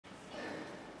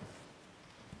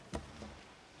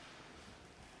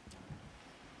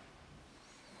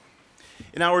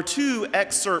In our two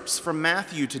excerpts from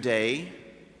Matthew today,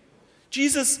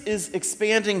 Jesus is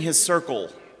expanding his circle,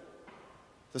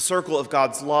 the circle of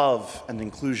God's love and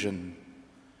inclusion,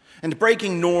 and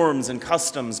breaking norms and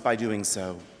customs by doing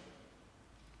so.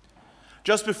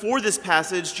 Just before this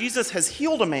passage, Jesus has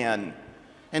healed a man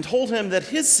and told him that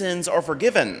his sins are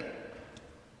forgiven.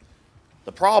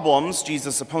 The problems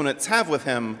Jesus' opponents have with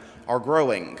him are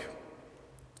growing.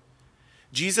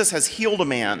 Jesus has healed a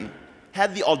man,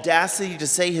 had the audacity to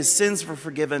say his sins were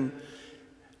forgiven,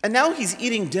 and now he's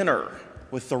eating dinner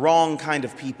with the wrong kind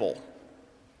of people.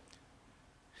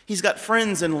 He's got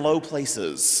friends in low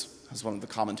places, as one of the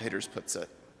commentators puts it.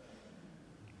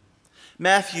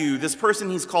 Matthew, this person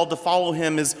he's called to follow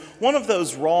him, is one of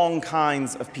those wrong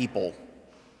kinds of people.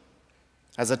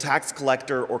 As a tax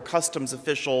collector or customs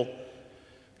official,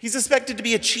 he's suspected to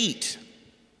be a cheat,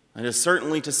 and is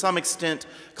certainly to some extent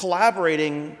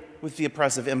collaborating with the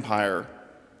oppressive empire.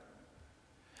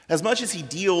 As much as he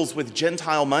deals with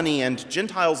Gentile money and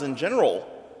Gentiles in general,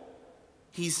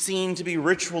 he's seen to be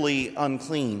ritually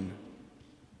unclean.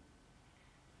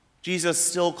 Jesus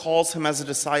still calls him as a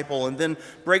disciple and then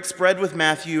breaks bread with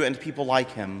Matthew and people like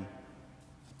him.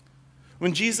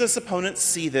 When Jesus' opponents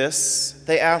see this,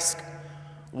 they ask,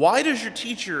 "Why does your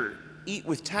teacher eat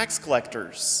with tax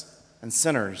collectors and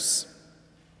sinners?"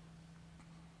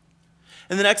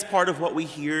 In the next part of what we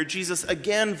hear, Jesus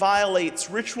again violates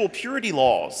ritual purity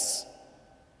laws,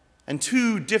 and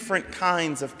two different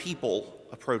kinds of people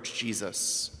approach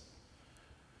Jesus.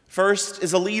 First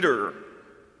is a leader,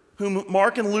 whom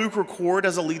Mark and Luke record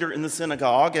as a leader in the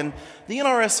synagogue, and the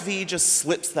NRSV just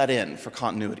slips that in for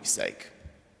continuity's sake.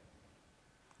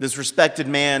 This respected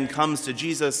man comes to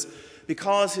Jesus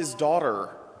because his daughter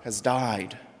has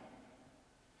died.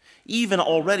 Even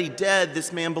already dead,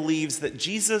 this man believes that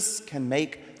Jesus can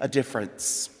make a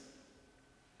difference.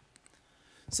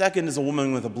 Second is a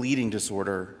woman with a bleeding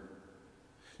disorder.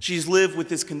 She's lived with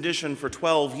this condition for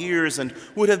 12 years and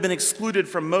would have been excluded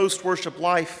from most worship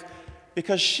life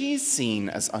because she's seen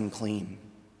as unclean.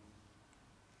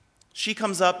 She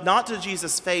comes up not to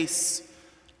Jesus' face,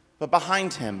 but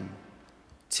behind him,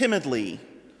 timidly,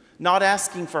 not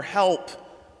asking for help,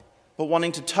 but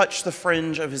wanting to touch the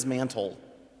fringe of his mantle.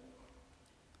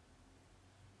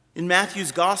 In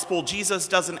Matthew's gospel, Jesus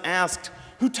doesn't ask,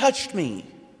 "Who touched me?"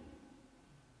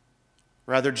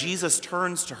 Rather, Jesus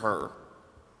turns to her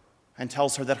and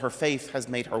tells her that her faith has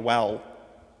made her well.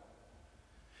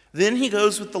 Then he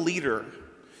goes with the leader,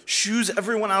 shoos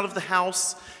everyone out of the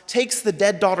house, takes the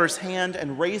dead daughter's hand,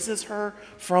 and raises her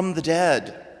from the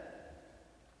dead.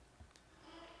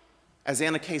 As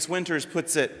Anna Case Winters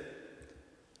puts it,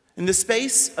 in the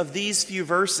space of these few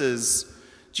verses,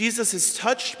 Jesus is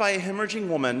touched by a hemorrhaging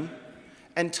woman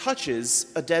and touches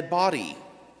a dead body.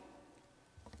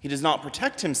 He does not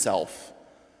protect himself,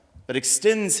 but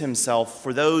extends himself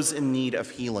for those in need of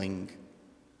healing.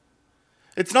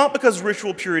 It's not because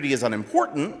ritual purity is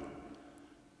unimportant,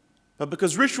 but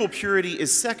because ritual purity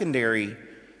is secondary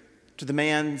to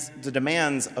the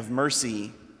demands of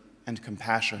mercy and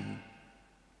compassion.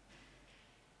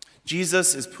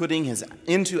 Jesus is putting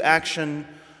into action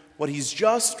what he's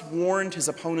just warned his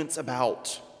opponents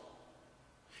about.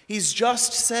 He's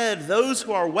just said those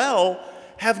who are well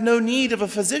have no need of a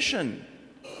physician,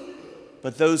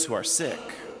 but those who are sick.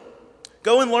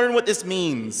 Go and learn what this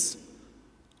means.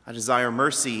 I desire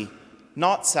mercy,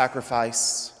 not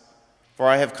sacrifice, for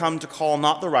I have come to call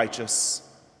not the righteous,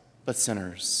 but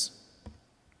sinners.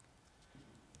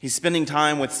 He's spending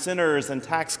time with sinners and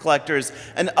tax collectors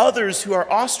and others who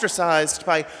are ostracized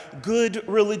by good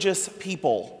religious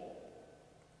people.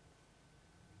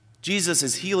 Jesus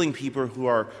is healing people who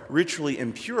are ritually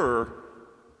impure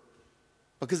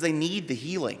because they need the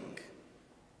healing.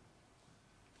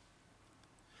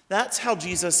 That's how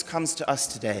Jesus comes to us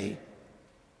today.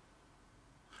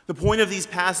 The point of these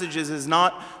passages is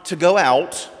not to go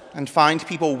out and find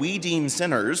people we deem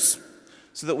sinners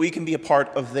so that we can be a part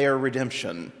of their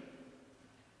redemption.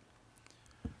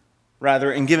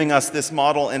 Rather, in giving us this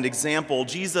model and example,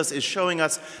 Jesus is showing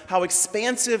us how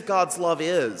expansive God's love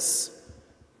is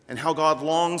and how God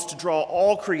longs to draw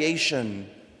all creation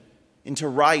into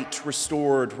right,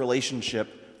 restored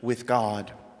relationship with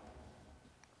God.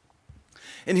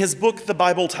 In his book, The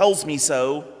Bible Tells Me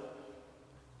So,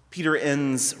 Peter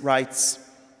Enns writes,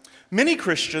 "Many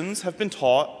Christians have been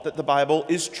taught that the Bible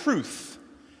is truth,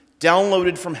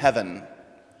 downloaded from heaven,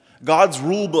 God's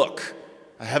rule book,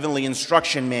 a heavenly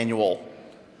instruction manual.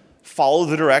 Follow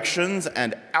the directions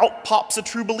and out pops a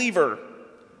true believer.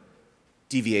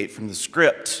 Deviate from the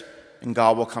script and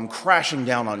God will come crashing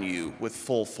down on you with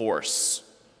full force."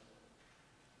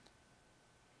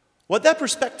 What that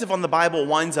perspective on the Bible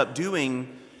winds up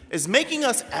doing is making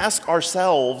us ask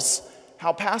ourselves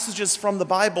how passages from the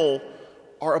Bible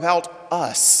are about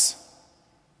us.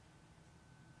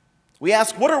 We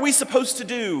ask, what are we supposed to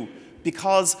do?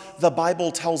 Because the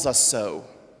Bible tells us so.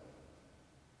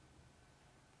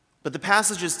 But the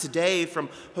passages today, from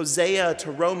Hosea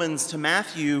to Romans to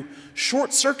Matthew,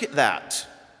 short-circuit that.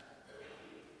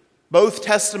 Both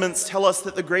testaments tell us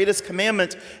that the greatest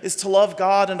commandment is to love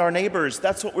God and our neighbors.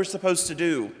 That's what we're supposed to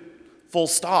do. Full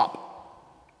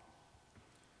stop.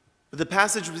 But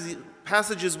the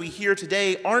passages we hear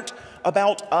today aren't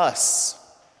about us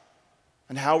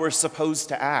and how we're supposed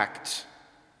to act.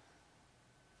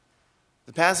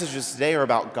 The passages today are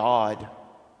about God.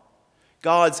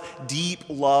 God's deep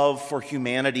love for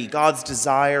humanity, God's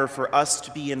desire for us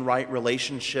to be in right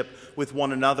relationship with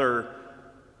one another,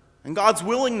 and God's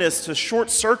willingness to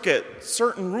short-circuit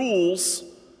certain rules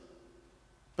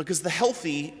because the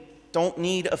healthy don't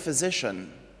need a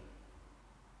physician.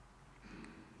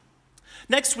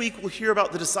 Next week, we'll hear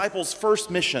about the disciples' first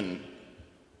mission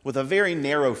with a very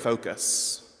narrow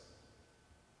focus.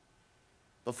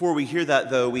 Before we hear that,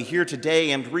 though, we hear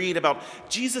today and read about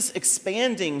Jesus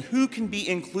expanding who can be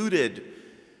included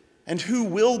and who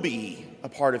will be a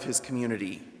part of his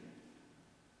community.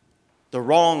 The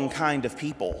wrong kind of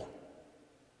people.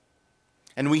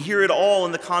 And we hear it all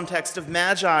in the context of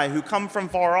magi who come from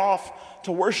far off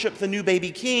to worship the new baby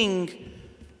king,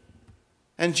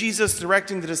 and Jesus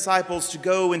directing the disciples to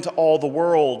go into all the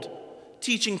world,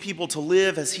 teaching people to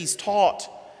live as he's taught,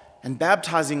 and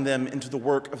baptizing them into the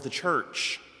work of the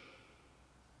church.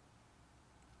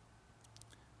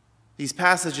 These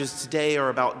passages today are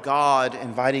about God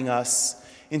inviting us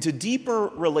into deeper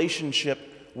relationship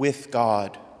with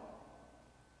God.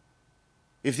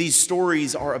 If these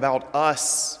stories are about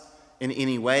us in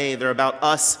any way, they're about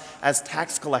us as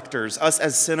tax collectors, us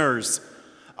as sinners,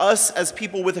 us as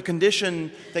people with a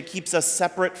condition that keeps us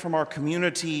separate from our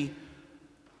community,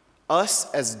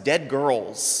 us as dead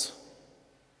girls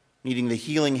needing the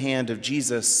healing hand of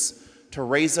Jesus to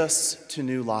raise us to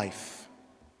new life.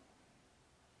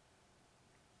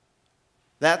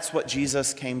 That's what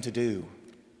Jesus came to do.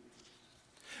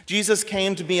 Jesus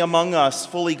came to be among us,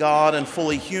 fully God and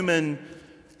fully human,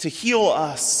 to heal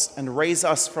us and raise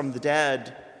us from the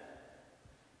dead,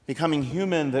 becoming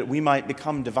human that we might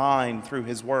become divine through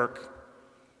his work.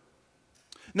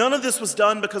 None of this was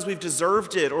done because we've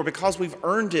deserved it or because we've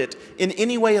earned it in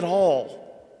any way at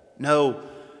all. No,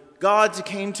 God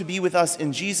came to be with us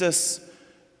in Jesus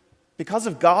because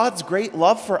of God's great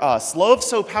love for us, love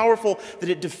so powerful that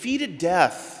it defeated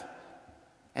death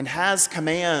and has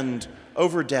command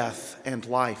over death and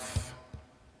life.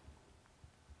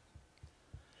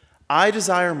 I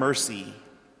desire mercy,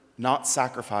 not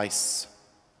sacrifice,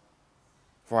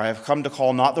 for I have come to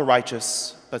call not the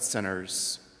righteous, but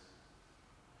sinners.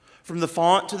 From the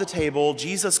font to the table,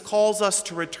 Jesus calls us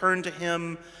to return to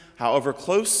him, however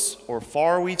close or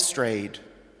far we've strayed.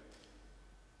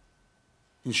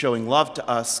 In showing love to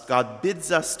us, God bids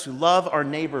us to love our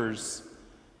neighbors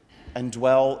and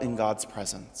dwell in God's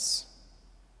presence.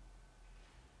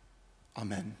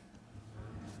 Amen.